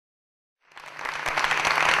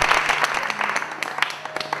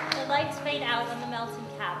laid out on the Melton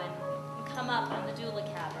cabin and come up on the Dula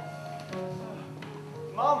cabin.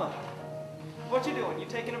 Mama, what you doing? You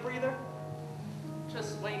taking a breather?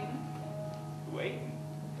 Just waiting. Waiting?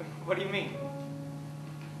 What do you mean?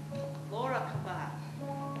 Laura, come back.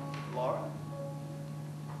 Laura?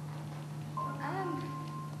 I'm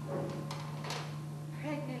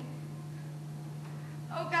pregnant.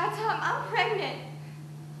 Oh God, Tom, I'm pregnant.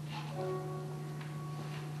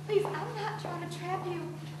 Please, I'm not trying to trap you.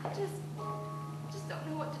 I just don't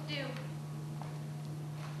know what to do.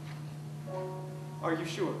 Are you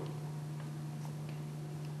sure?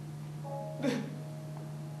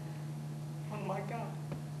 Oh my God.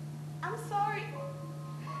 I'm sorry.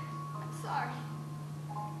 I'm sorry.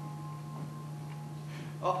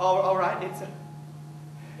 All right,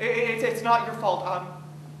 it's not your fault.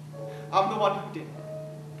 I'm the one who did it.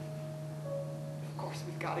 Of course,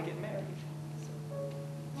 we've got to get married. So.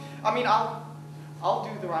 I mean, I'll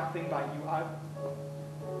do the right thing by you.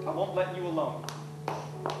 I won't let you alone. I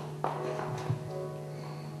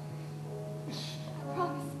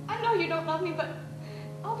promise. I know you don't love me, but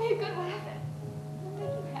I'll be a good wife. I'll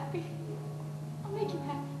make you happy. I'll make you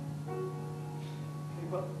happy. Okay,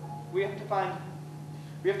 well, we have to find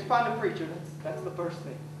a preacher. That's the first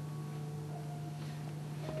thing.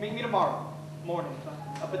 Meet me tomorrow morning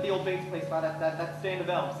up at the old Bates place by that stand of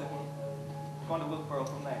elms, and we're going to look for her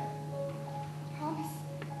from there. I promise.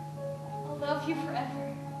 I'll love you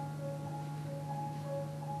forever.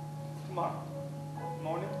 Tomorrow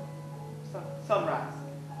morning, sunrise.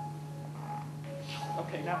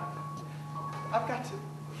 Okay, now I've got to.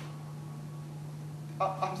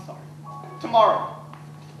 I'm sorry. Tomorrow.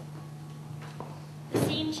 The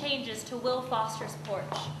scene changes to Will Foster's porch,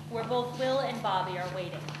 where both Will and Bobby are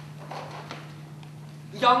waiting.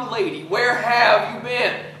 Young lady, where have you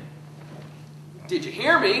been? Did you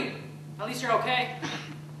hear me? At least you're okay.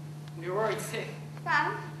 We were worried sick.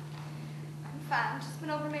 Fine. I'm fine. Just been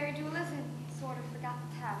over Mary Dula's and sort of forgot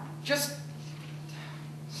the town. Just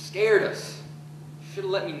scared us. Should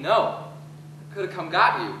have let me know. I could have come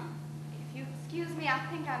got you. If you excuse me, I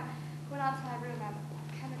think I'm going on to my room. I'm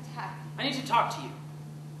kind of tired. I need to talk to you.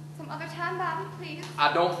 Some other time, Bobby, please.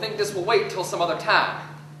 I don't think this will wait till some other time.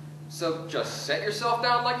 So just set yourself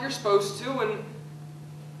down like you're supposed to, and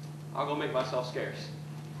I'll go make myself scarce.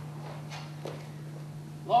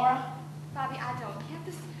 Laura? Bobby, I don't. Can't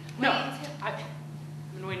this No. wait until... I've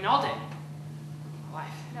been waiting all day. My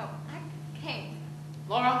life. No, I can't.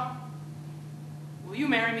 Laura? Will you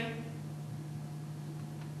marry me?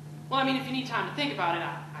 Well, I mean, if you need time to think about it,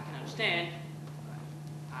 I can understand.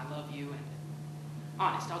 I love you, and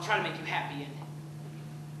honest, I'll try to make you happy, and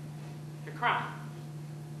you're crying.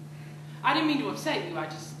 I didn't mean to upset you, I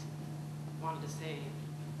just wanted to say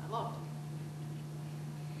I loved you.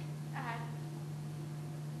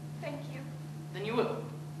 Thank you. Then you will.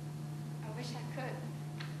 I wish I could.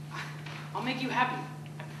 I'll make you happy,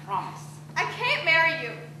 I promise. I can't marry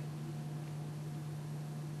you.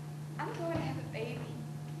 I'm going to have a baby,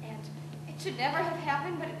 and it should never have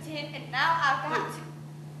happened, but it did, and now I've got to.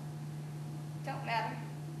 Don't matter.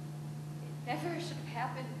 It never should have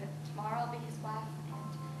happened, but tomorrow I'll be his wife,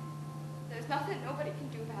 and there's nothing nobody can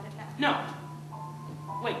do about it now.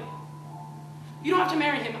 No. Wait. You don't have to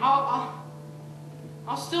marry him.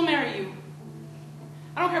 I'll still marry you.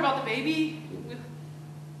 I don't care about the baby.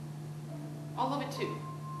 I'll love it too.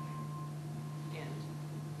 And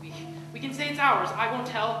we can say it's ours. I won't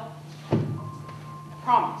tell. I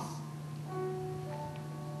promise.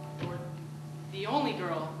 You're the only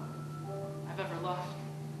girl I've ever loved.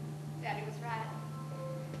 Daddy was right.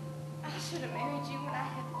 I should have married you when I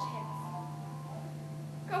had the chance.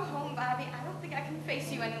 Go home, Bobby. I don't think I can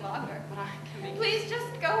face you any longer. But I can make Please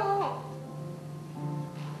just go home.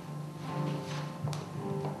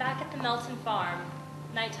 Back at the Melton farm,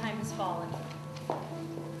 nighttime has fallen.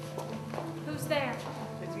 Who's there?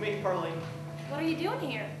 It's me, Pearline. What are you doing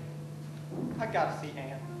here? I gotta see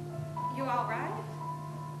Anne. You all right?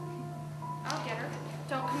 I'll get her.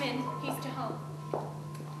 Don't come in. He's to home.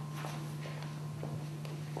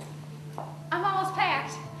 I'm almost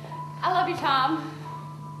packed. I love you, Tom.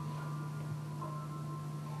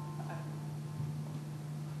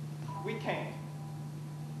 We can't.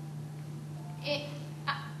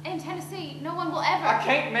 In Tennessee, no one will ever... I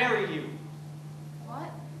can't marry you.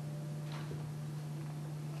 What?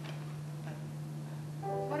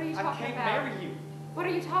 What are you talking about? I can't marry you. What are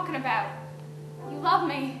you talking about? You love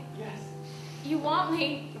me. Yes. You want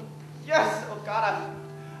me. Yes. Oh God,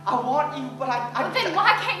 I want you, but But then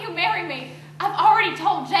why can't you marry me? I've already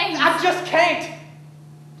told James. I just can't.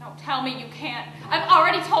 Don't tell me you can't. I've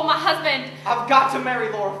already told my husband. I've got to marry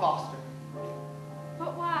Laura Foster.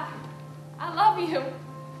 But why? I love you.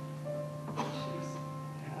 She's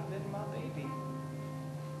having my baby.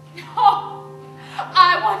 No,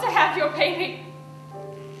 I want to have your baby.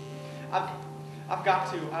 I've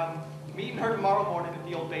got to. I'm meeting her tomorrow morning at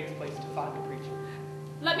the old Bates place to find a preacher.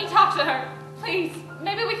 Let me talk to her, please.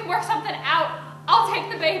 Maybe we can work something out. I'll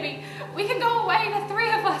take the baby. We can go away, the three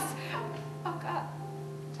of us. Oh, God.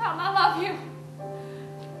 Tom, I love you.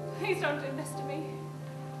 Please don't do this to me.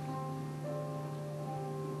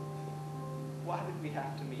 Why did we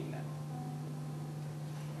have to meet now?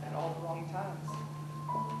 At all the wrong times.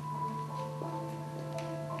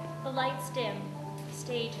 The lights dim, the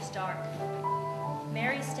stage is dark.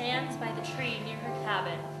 Mary stands by the tree near her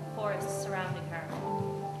cabin, forest surrounding her.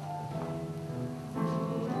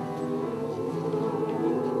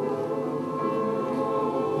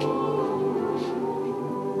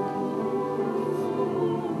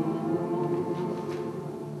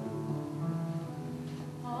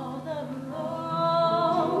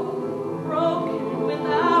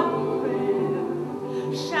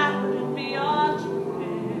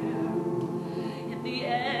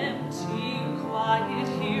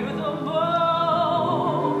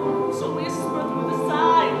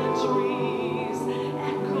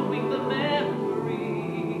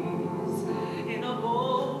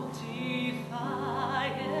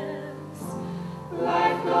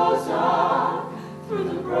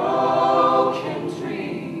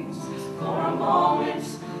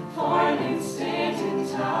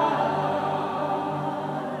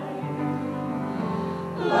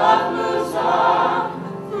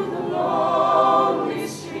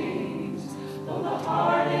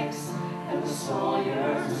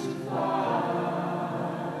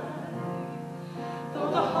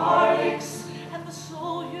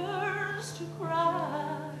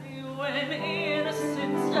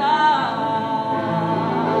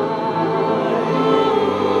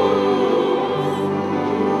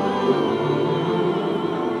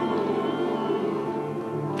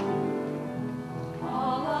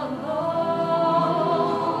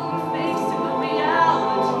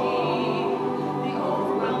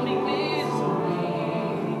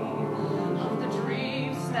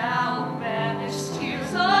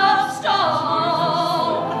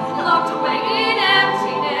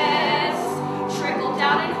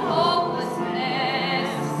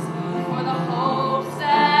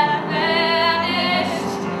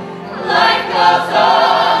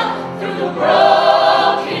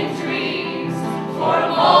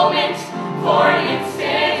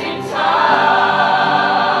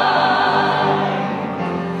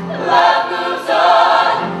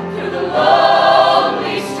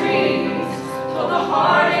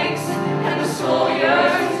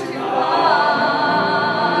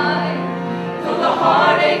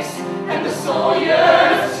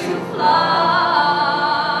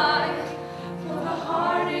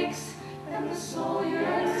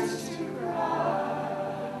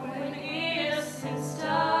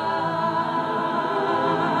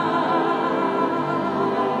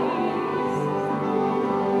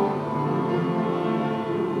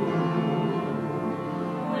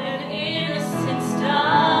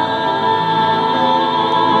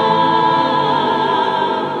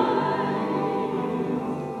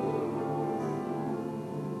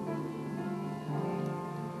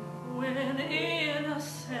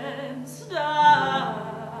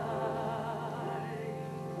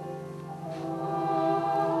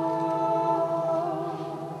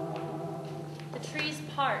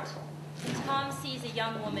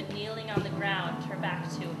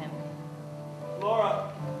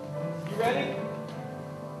 Laura, you ready?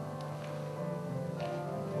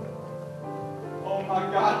 Oh my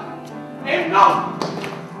God. Anne, no!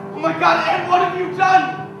 Oh my God, Anne, what have you done?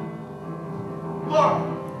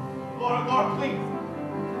 Laura, please.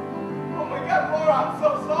 Oh my God, Laura, I'm so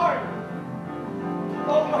sorry.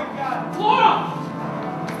 Oh my God. Laura!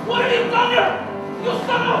 What have you done to her? You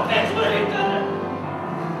son of a bitch, what have you done to her?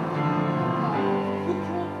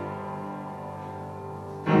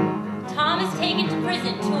 Tom is taken to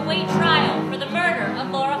prison to await trial for the murder of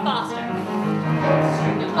Laura Foster.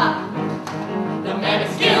 String him up. The man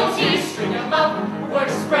is guilty. String him up. Word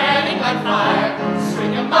spreading like fire.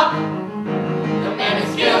 String him up. The man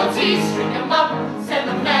is guilty. String him up. Send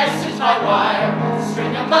the message by wire.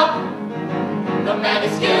 String him up. The man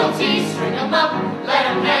is guilty. String him up. Let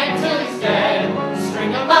him hang till he's dead.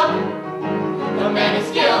 String him up. The man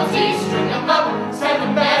is guilty. String him up. Send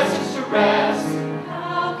the message to rest.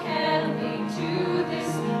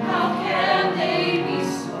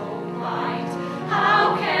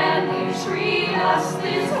 Treat us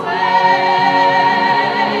this way.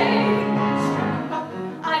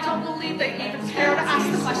 I don't believe they even care to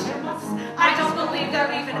ask the question. I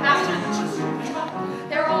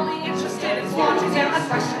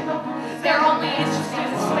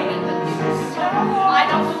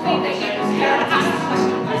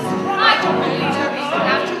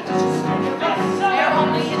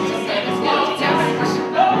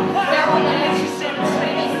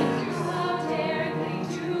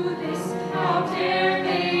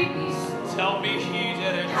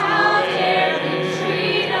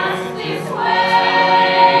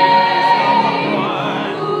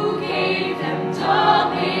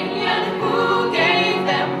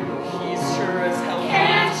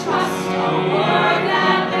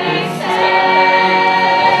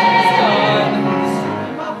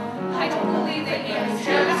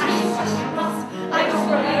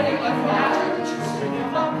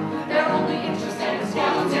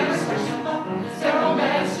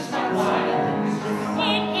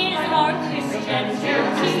man is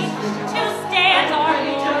guilty to stand our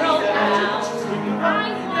world bound.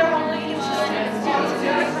 I wonder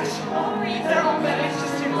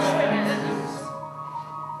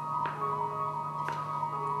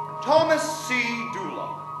Thomas C. Dula,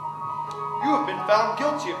 you have been found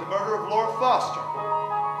guilty of the murder of Laura Foster.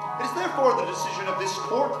 It is therefore the decision of this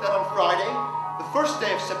court that on Friday, the first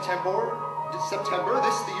day of September, this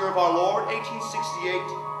the year of our Lord, 1868,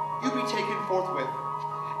 you be taken forthwith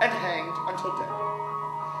and hanged until death.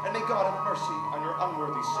 And may God have mercy on your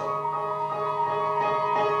unworthy soul.